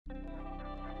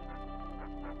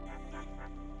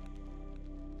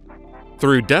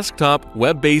Through desktop,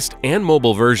 web-based, and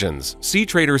mobile versions,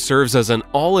 cTrader serves as an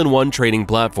all-in-one trading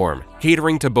platform,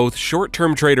 catering to both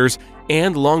short-term traders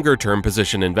and longer-term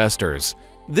position investors.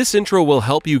 This intro will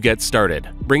help you get started,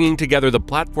 bringing together the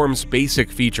platform's basic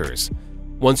features.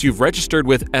 Once you've registered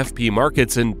with FP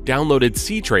Markets and downloaded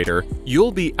cTrader,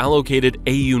 you'll be allocated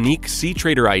a unique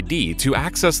cTrader ID to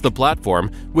access the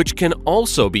platform, which can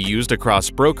also be used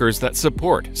across brokers that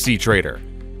support cTrader.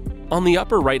 On the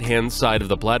upper right-hand side of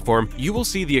the platform, you will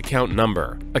see the account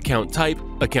number, account type,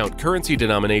 account currency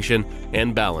denomination,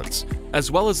 and balance,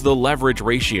 as well as the leverage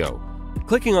ratio.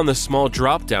 Clicking on the small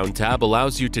drop-down tab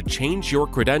allows you to change your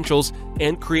credentials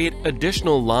and create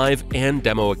additional live and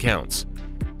demo accounts.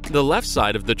 The left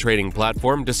side of the trading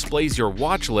platform displays your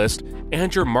watch list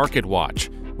and your market watch,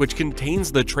 which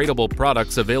contains the tradable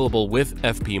products available with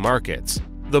FP Markets.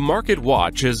 The market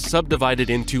watch is subdivided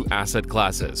into asset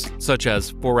classes, such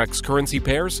as forex currency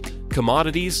pairs,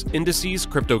 commodities, indices,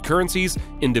 cryptocurrencies,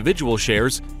 individual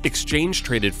shares,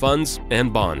 exchange-traded funds,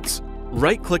 and bonds.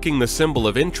 Right-clicking the symbol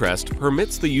of interest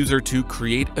permits the user to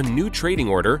create a new trading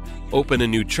order, open a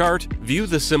new chart, view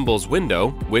the symbols window,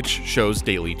 which shows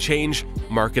daily change,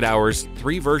 market hours,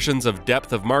 3 versions of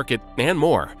depth of market, and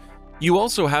more. You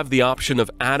also have the option of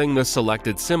adding the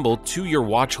selected symbol to your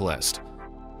watch list.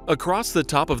 Across the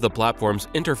top of the platform's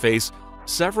interface,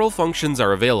 several functions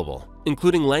are available,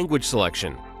 including language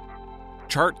selection,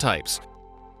 chart types,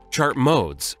 chart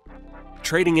modes,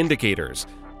 trading indicators,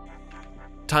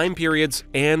 time periods,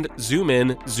 and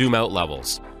zoom-in, zoom-out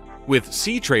levels. With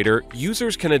cTrader,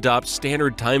 users can adopt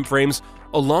standard timeframes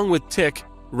along with tick,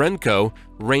 Renko,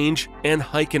 range, and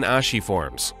Heikin Ashi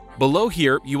forms. Below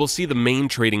here, you will see the main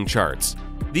trading charts.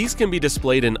 These can be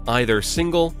displayed in either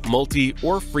single, multi,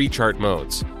 or free chart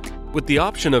modes. With the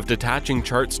option of detaching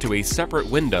charts to a separate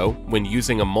window when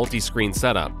using a multi-screen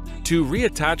setup. To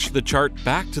reattach the chart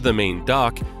back to the main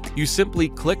dock, you simply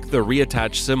click the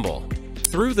reattach symbol.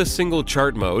 Through the single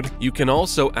chart mode, you can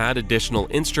also add additional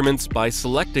instruments by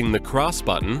selecting the cross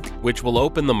button, which will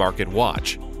open the market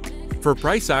watch. For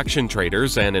price action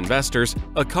traders and investors,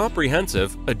 a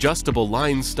comprehensive adjustable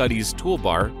line studies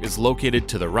toolbar is located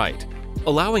to the right,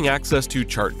 allowing access to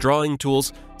chart drawing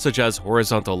tools such as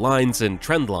horizontal lines and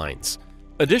trend lines.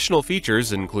 Additional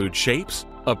features include shapes,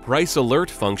 a price alert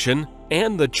function,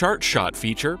 and the chart shot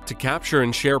feature to capture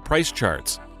and share price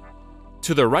charts.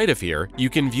 To the right of here,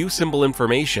 you can view symbol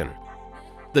information,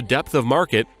 the depth of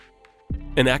market,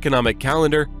 an economic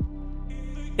calendar,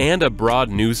 and a broad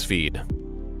news feed.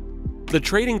 The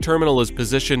trading terminal is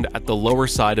positioned at the lower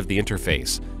side of the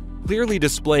interface, clearly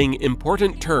displaying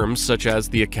important terms such as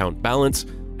the account balance,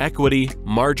 equity,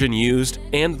 margin used,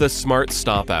 and the smart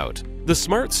stop out. The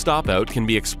smart stop out can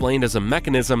be explained as a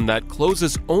mechanism that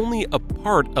closes only a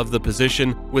part of the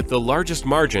position with the largest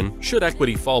margin should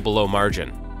equity fall below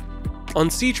margin. On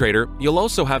cTrader, you'll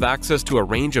also have access to a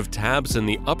range of tabs in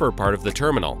the upper part of the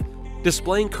terminal,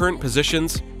 displaying current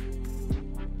positions,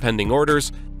 pending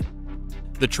orders,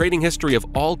 the trading history of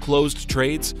all closed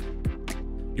trades,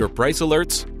 your price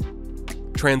alerts,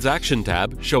 transaction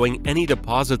tab showing any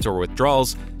deposits or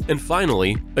withdrawals, and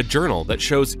finally, a journal that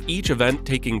shows each event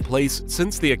taking place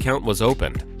since the account was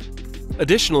opened.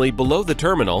 Additionally, below the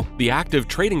terminal, the active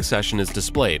trading session is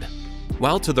displayed,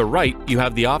 while to the right, you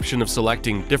have the option of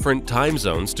selecting different time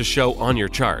zones to show on your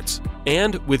charts.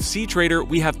 And with cTrader,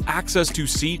 we have access to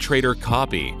cTrader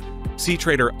Copy,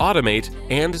 cTrader Automate,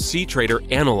 and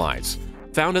cTrader Analyze,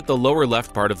 found at the lower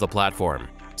left part of the platform.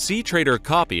 cTrader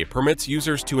Copy permits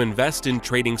users to invest in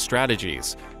trading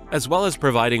strategies, as well as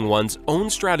providing one's own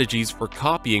strategies for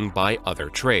copying by other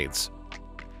trades.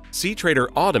 cTrader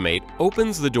Automate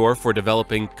opens the door for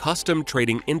developing custom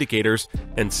trading indicators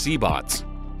and CBOTs.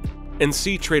 And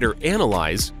cTrader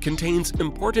Analyze contains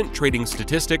important trading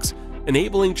statistics,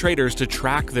 enabling traders to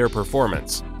track their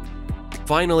performance.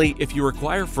 Finally, if you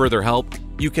require further help,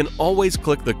 you can always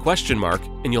click the question mark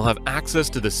and you'll have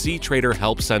access to the cTrader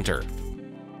Help Center.